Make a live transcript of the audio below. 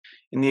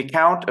In the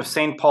account of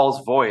St.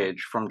 Paul's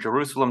voyage from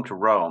Jerusalem to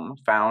Rome,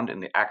 found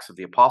in the Acts of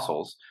the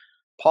Apostles,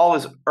 Paul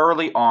is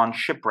early on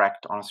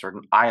shipwrecked on a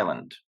certain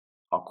island.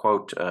 I'll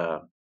quote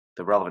the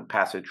relevant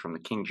passage from the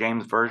King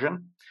James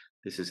Version.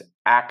 This is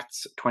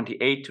Acts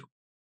 28,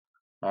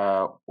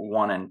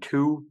 1 and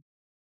 2.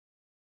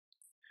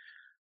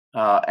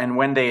 And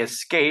when they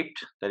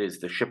escaped, that is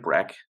the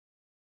shipwreck,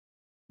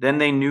 then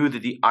they knew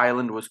that the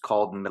island was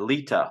called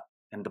Melita,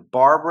 and the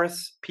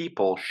barbarous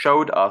people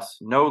showed us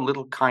no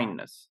little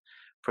kindness,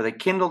 for they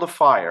kindled a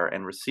fire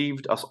and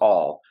received us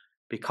all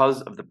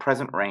because of the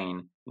present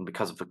rain and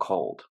because of the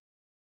cold.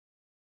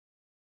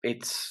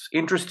 It's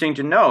interesting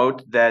to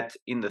note that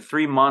in the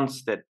 3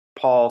 months that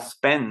Paul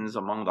spends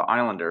among the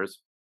islanders,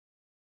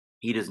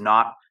 he does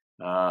not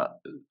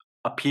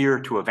appear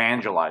to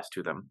evangelize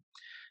to them,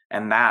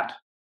 and that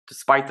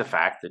despite the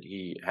fact that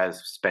he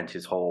has spent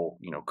his whole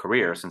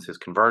career since his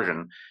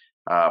conversion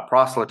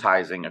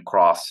proselytizing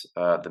across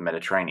the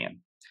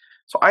Mediterranean.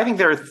 So I think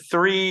there are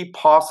 3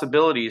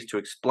 possibilities to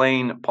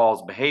explain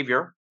Paul's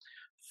behavior.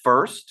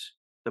 First,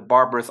 the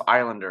barbarous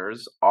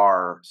islanders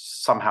are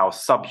somehow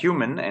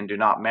subhuman and do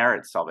not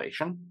merit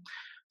salvation.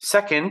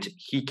 Second,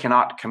 he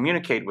cannot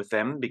communicate with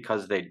them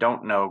because they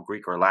don't know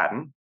Greek or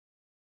Latin.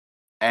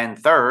 And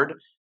third,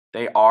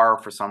 they are,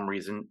 for some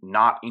reason,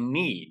 not in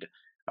need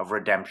of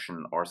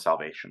redemption or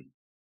salvation.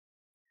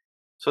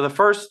 So the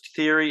first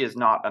theory is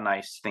not a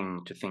nice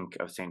thing to think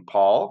of St.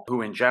 Paul,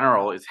 who in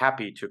general is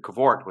happy to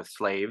cavort with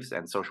slaves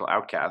and social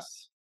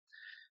outcasts.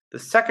 The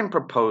second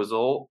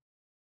proposal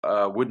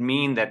would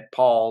mean that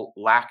Paul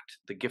lacked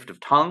the gift of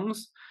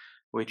tongues,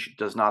 which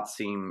does not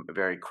seem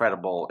very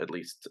credible, at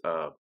least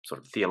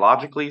sort of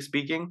theologically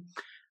speaking.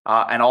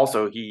 And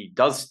also, he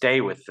does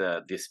stay with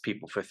these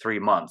people for 3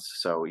 months.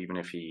 So even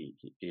if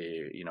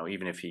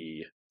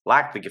he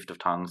lacked the gift of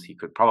tongues, he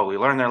could probably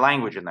learn their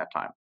language in that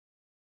time.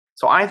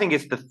 So I think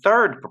it's the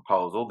third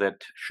proposal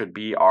that should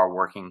be our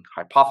working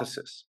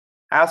hypothesis.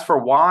 As for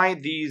why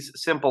these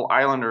simple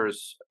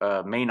islanders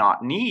may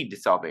not need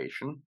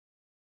salvation,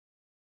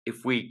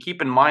 if we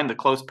keep in mind the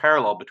close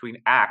parallel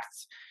between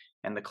Acts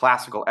and the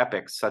classical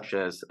epics such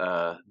as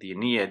the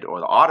Aeneid or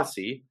the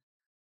Odyssey,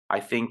 I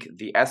think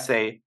the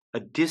essay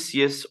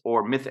Odysseus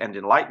or Myth and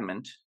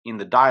Enlightenment in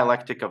the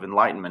Dialectic of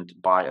Enlightenment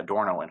by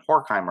Adorno and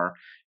Horkeimer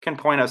can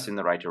point us in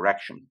the right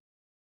direction.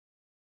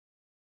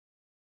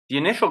 The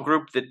initial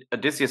group that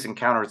Odysseus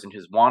encounters in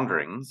his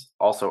wanderings,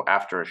 also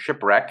after a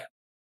shipwreck,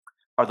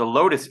 are the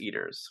Lotus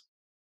eaters.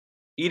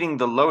 Eating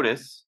the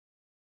lotus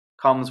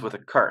comes with a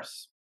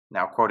curse.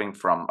 Now quoting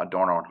from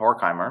Adorno and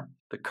Horkeimer,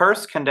 the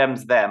curse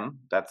condemns them,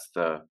 that's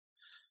the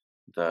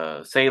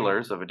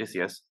sailors of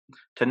Odysseus,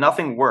 to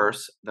nothing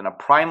worse than a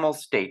primal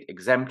state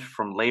exempt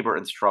from labor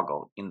and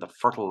struggle in the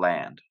fertile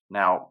land.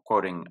 Now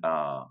quoting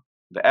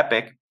the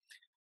epic,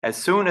 as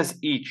soon as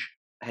each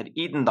had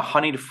eaten the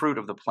honeyed fruit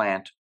of the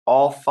plant,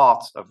 all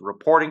thoughts of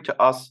reporting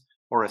to us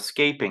or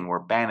escaping were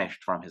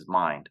banished from his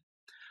mind.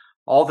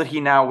 All that he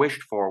now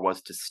wished for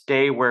was to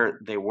stay where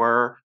they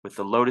were with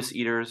the lotus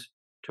eaters,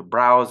 to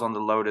browse on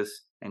the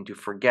lotus, and to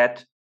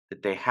forget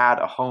that they had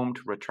a home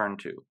to return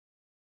to.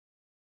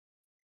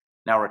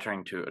 Now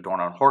returning to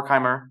Adorno and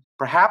Horkeimer,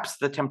 perhaps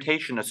the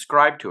temptation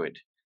ascribed to it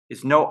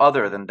is no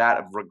other than that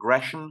of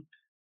regression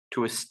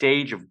to a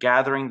stage of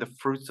gathering the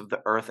fruits of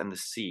the earth and the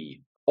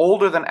sea,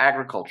 older than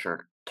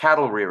agriculture,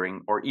 cattle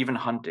rearing, or even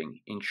hunting,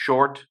 in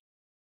short,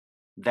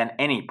 than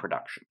any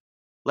production.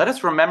 Let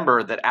us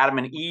remember that Adam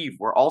and Eve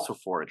were also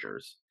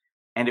foragers,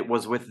 and it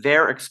was with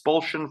their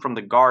expulsion from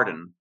the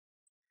garden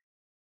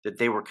that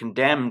they were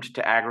condemned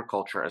to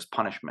agriculture as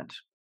punishment.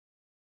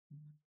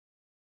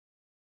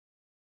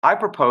 I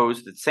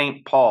propose that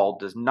St. Paul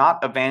does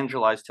not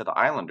evangelize to the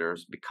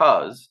islanders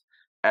because,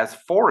 as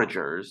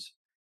foragers,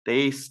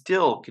 they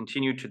still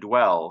continue to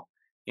dwell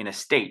in a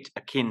state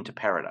akin to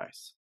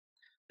paradise.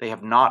 They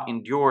have not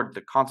endured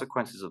the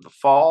consequences of the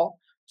fall,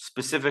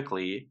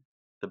 specifically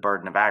the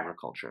burden of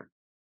agriculture.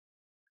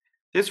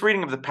 This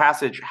reading of the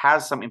passage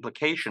has some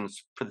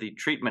implications for the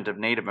treatment of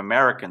Native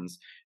Americans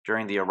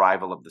during the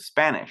arrival of the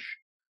Spanish.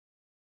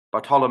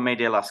 Bartolomé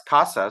de las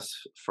Casas,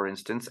 for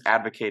instance,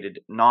 advocated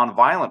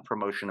nonviolent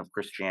promotion of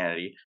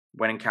Christianity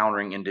when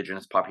encountering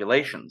indigenous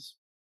populations.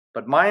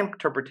 But my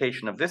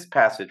interpretation of this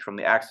passage from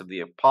the Acts of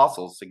the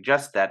Apostles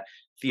suggests that,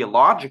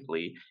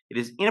 theologically, it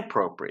is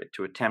inappropriate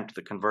to attempt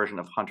the conversion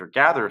of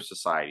hunter-gatherer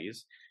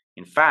societies.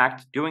 In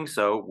fact, doing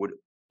so would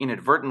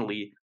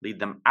inadvertently lead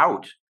them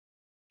out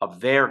of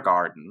their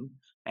garden,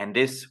 and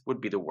this would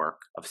be the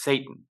work of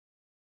Satan.